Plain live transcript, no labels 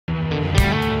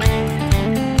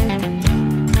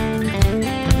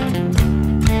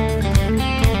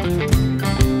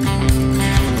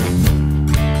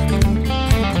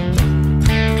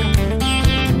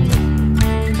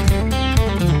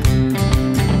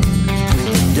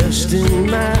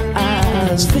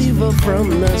Cause fever from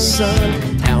the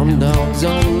sun, hound dogs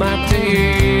on my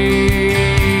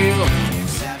tail.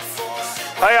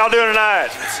 How y'all doing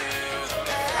tonight?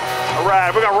 All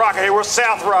right, we're gonna rock it here. We're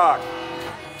South Rock.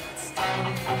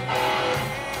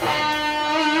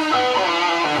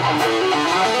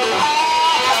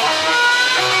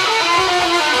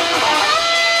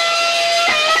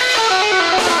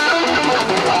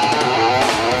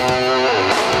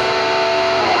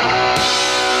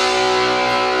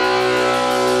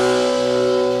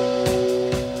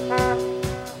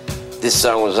 This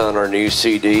song was on our new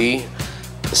CD,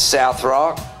 South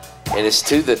Rock, and it's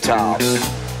To the Top. Too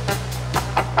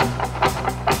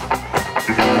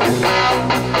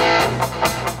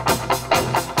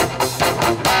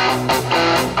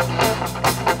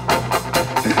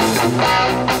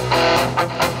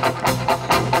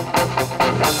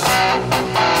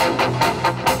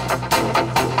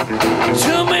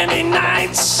many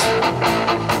nights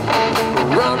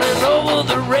running over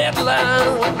the red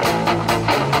line,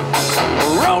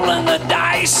 rolling the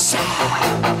dice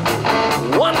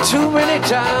one too many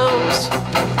times.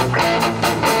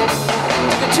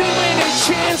 Took too many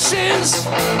chances,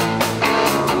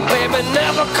 baby,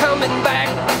 never coming back.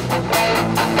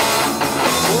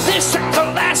 This ain't the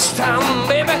last time,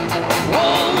 baby.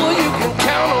 Whoa, you can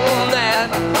count on that.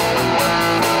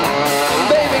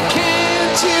 Baby,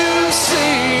 can't you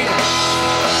see?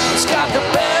 It's got the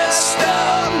best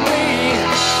of me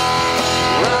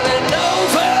running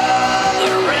over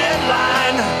the red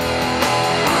line.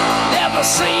 Never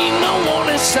seen no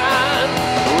warning sign.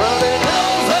 Running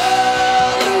over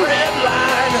the red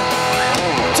line.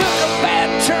 Took a bad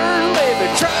turn, baby,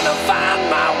 trying to find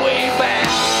my way back.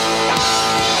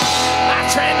 I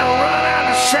tried to run out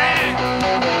of track.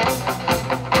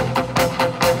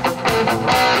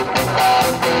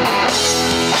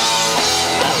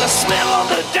 The smell of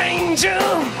the danger,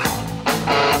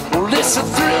 well, it's the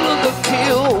thrill of the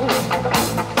kill.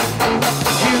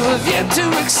 You have yet to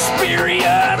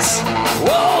experience,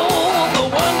 whoa, the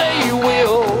one day you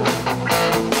will.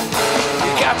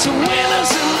 You got your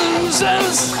winners and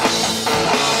losers,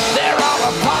 they're all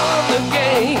a part of the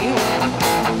game.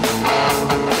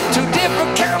 Two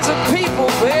different kinds of people,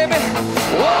 baby,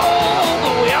 whoa,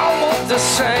 but we all want the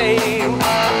same.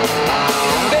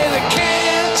 Baby,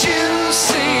 can't you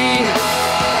see?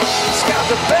 It's got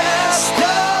the best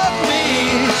of me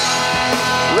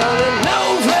running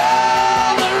over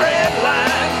the red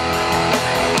line.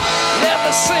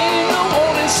 Never seen no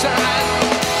warning sign.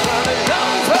 Running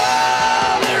over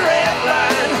the red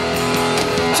line.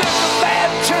 Took a bad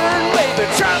turn, baby,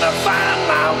 trying to find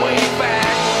my way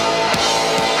back.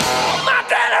 I'm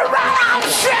trying to run off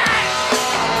track.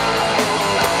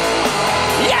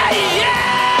 Yeah, yeah.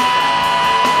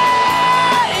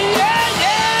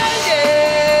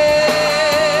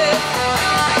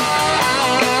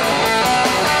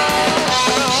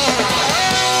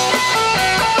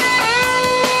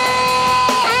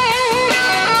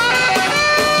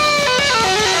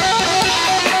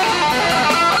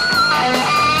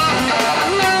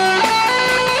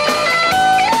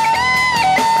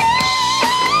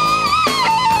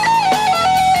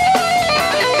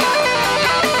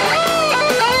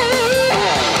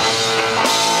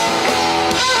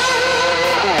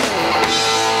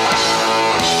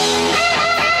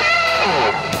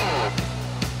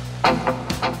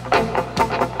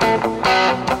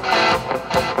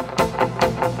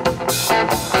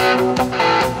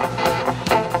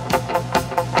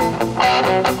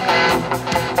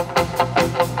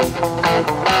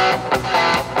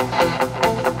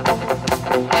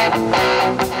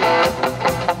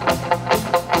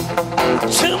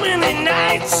 Too many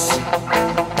nights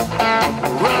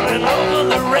running over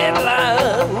the red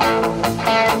line,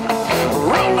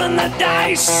 rolling the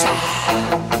dice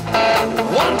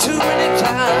one too many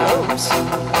times.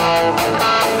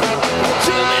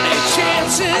 Too many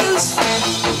chances,